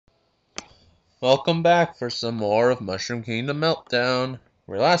Welcome back for some more of Mushroom Kingdom Meltdown.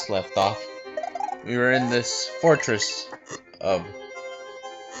 Where we last left off, we were in this fortress of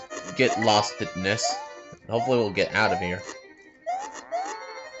get lostedness. Hopefully we'll get out of here.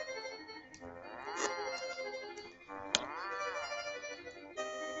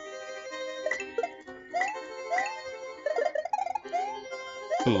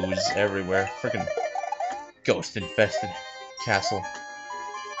 Booze everywhere. Freaking ghost infested castle.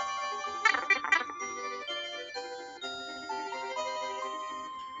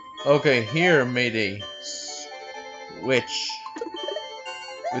 Okay, here made a switch.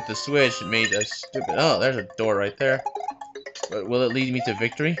 With the switch, it made a stupid. Oh, there's a door right there. But will it lead me to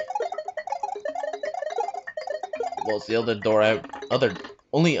victory? Well, it's the other door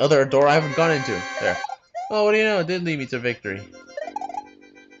only other door I haven't gone into. There. Oh, what do you know? It did lead me to victory.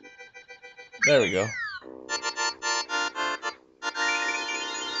 There we go.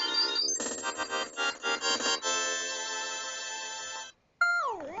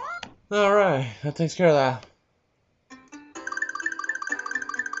 Alright, that takes care of that.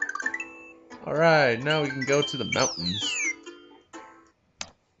 Alright, now we can go to the mountains.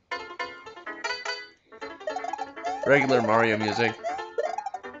 Regular Mario music.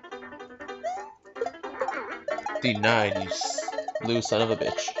 Denied, you blue son of a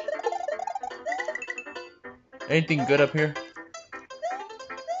bitch. Anything good up here?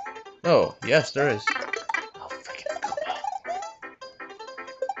 Oh, yes, there is. Oh, freaking Koopa.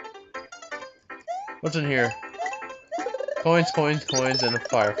 What's in here? Coins, coins, coins, and a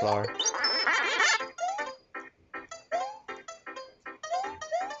fire flower.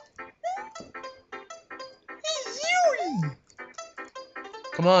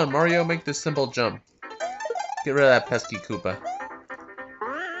 Come on, Mario, make this simple jump. Get rid of that pesky Koopa.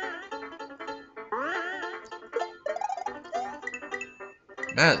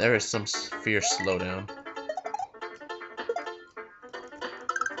 Man, there is some fierce slowdown.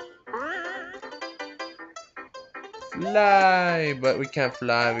 Fly! But we can't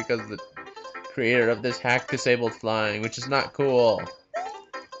fly because the creator of this hack disabled flying, which is not cool.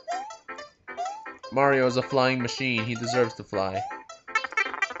 Mario is a flying machine. He deserves to fly.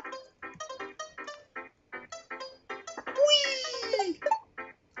 Whee!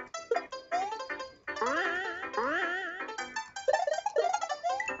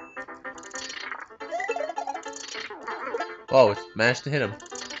 Whoa, it managed to hit him.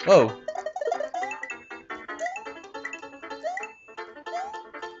 Whoa!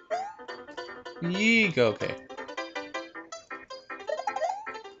 Yeek, okay.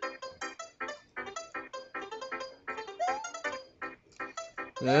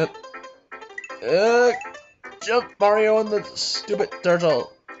 Yep. Jump, Mario, on the stupid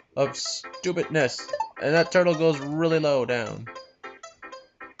turtle of stupidness. And that turtle goes really low down.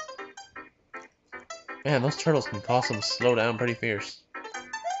 Man, those turtles can cause them to slow down pretty fierce.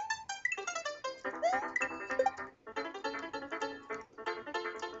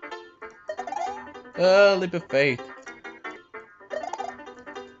 Leap of faith.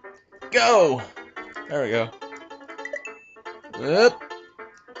 Go! There we go. Yep.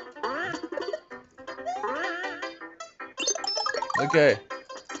 Okay.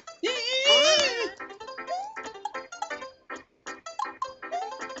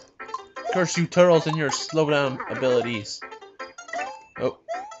 Curse you turtles and your slowdown abilities. Oh,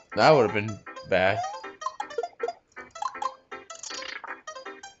 that would have been bad.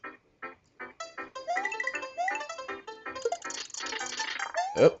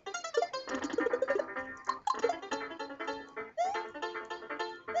 Oh.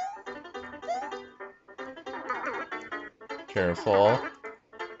 Careful.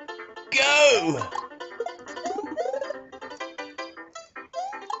 Go!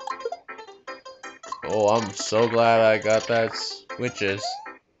 Oh, I'm so glad I got that switches.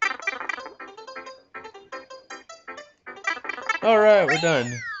 Alright, we're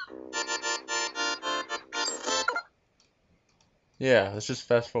done. Yeah, let's just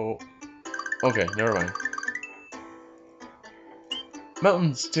fast forward. Okay, never mind.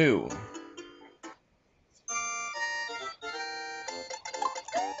 Mountains 2.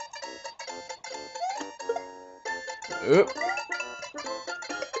 Oop.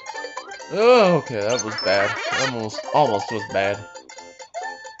 Oh, okay, that was bad. Almost was bad.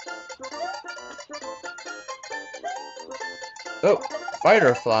 Oh,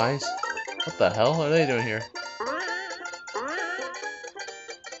 fighter flies. What the hell are they doing here?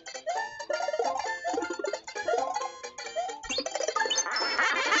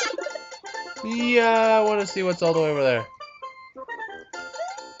 Yeah, I want to see what's all the way over there.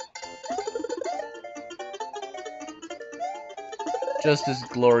 Just as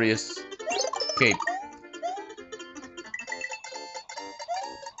glorious escape.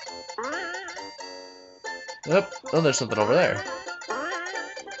 Yep. Oh, there's something over there.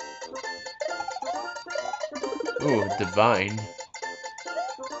 Ooh, divine.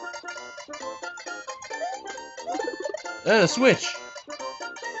 And a switch!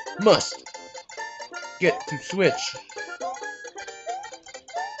 Must get to switch.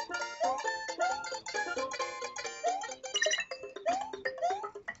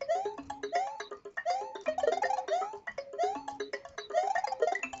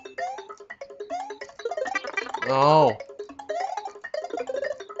 Oh.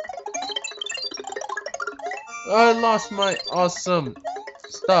 I lost my awesome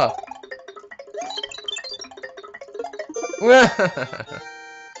stuff.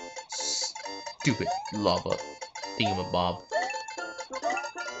 Stupid lava thingamabob.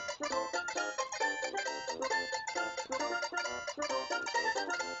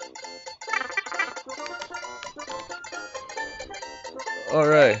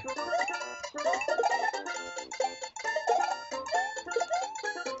 Alright.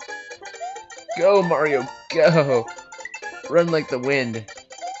 Go, Mario, go! Run like the wind.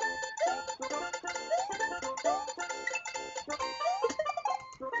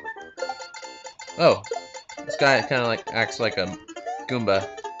 Oh, this guy kind of like acts like a Goomba.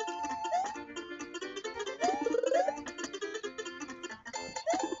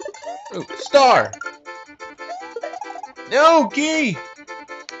 Ooh, star! No, key!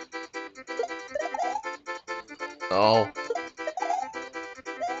 Oh.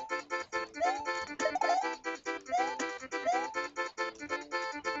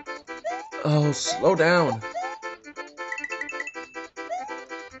 Oh, slow down.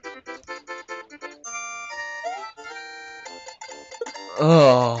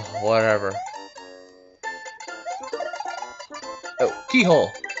 Oh, whatever. Oh,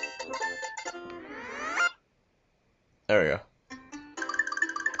 keyhole. There we go.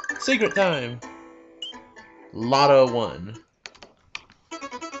 Secret time. Lotto 1.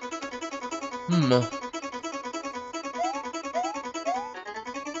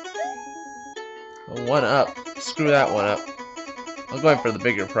 One up. Screw that one up. I'm going for the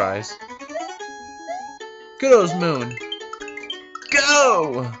bigger prize. Kudos, Moon.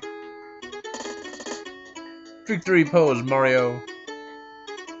 Go! Victory pose, Mario.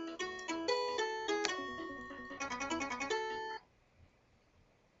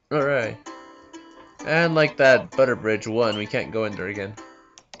 Alright. And like that Butter Bridge 1, we can't go in there again.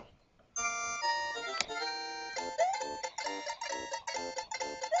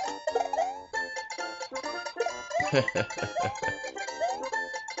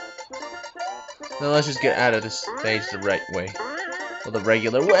 Now let's just get out of this stage the right way. Or the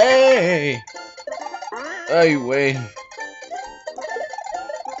regular way! Ay, way.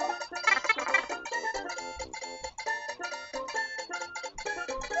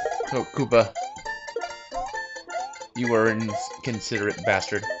 Oh, Koopa. You were an inconsiderate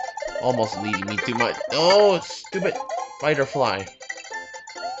bastard. Almost leading me to my... Oh, stupid fighter fly.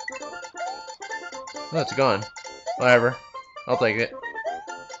 Oh, it's gone. Whatever. I'll take it.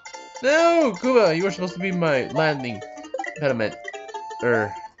 No, Koopa, you were supposed to be my landing impediment.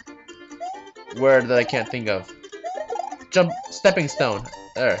 Word that I can't think of. Jump, stepping stone.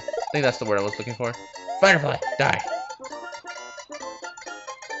 There. I think that's the word I was looking for. Firefly, die.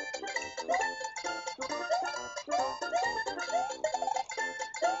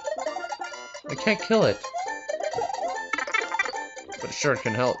 I can't kill it. But it sure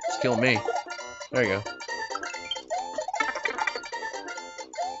can help kill me. There you go.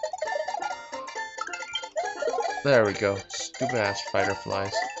 There we go. Stupid ass fighter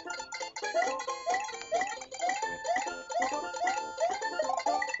flies.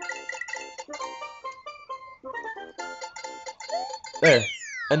 There.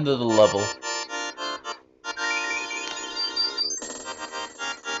 End of the level.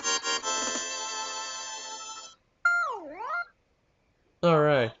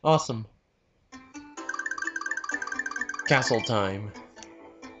 Alright, awesome. Castle time.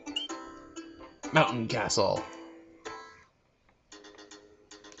 Mountain Castle.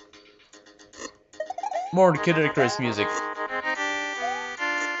 More Kid Icarus music.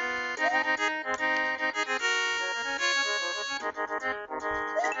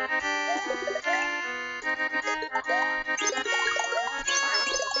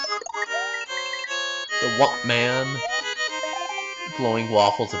 The What Man. Glowing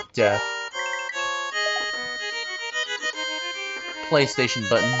waffles of death. PlayStation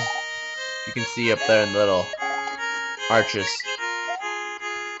buttons. You can see up there in the little arches.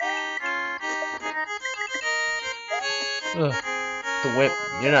 Ugh. the wimp.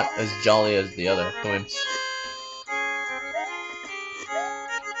 You're not as jolly as the other wimps.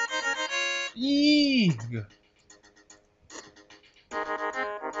 Yee!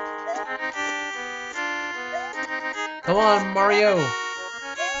 Come on, Mario!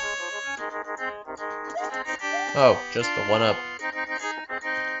 Oh, just the one up.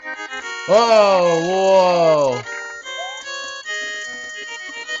 Whoa! Whoa!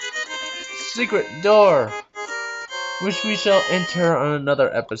 Secret door! Which we shall enter on another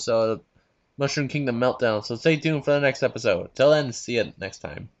episode of Mushroom Kingdom Meltdown, so stay tuned for the next episode. Till then, see you next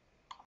time.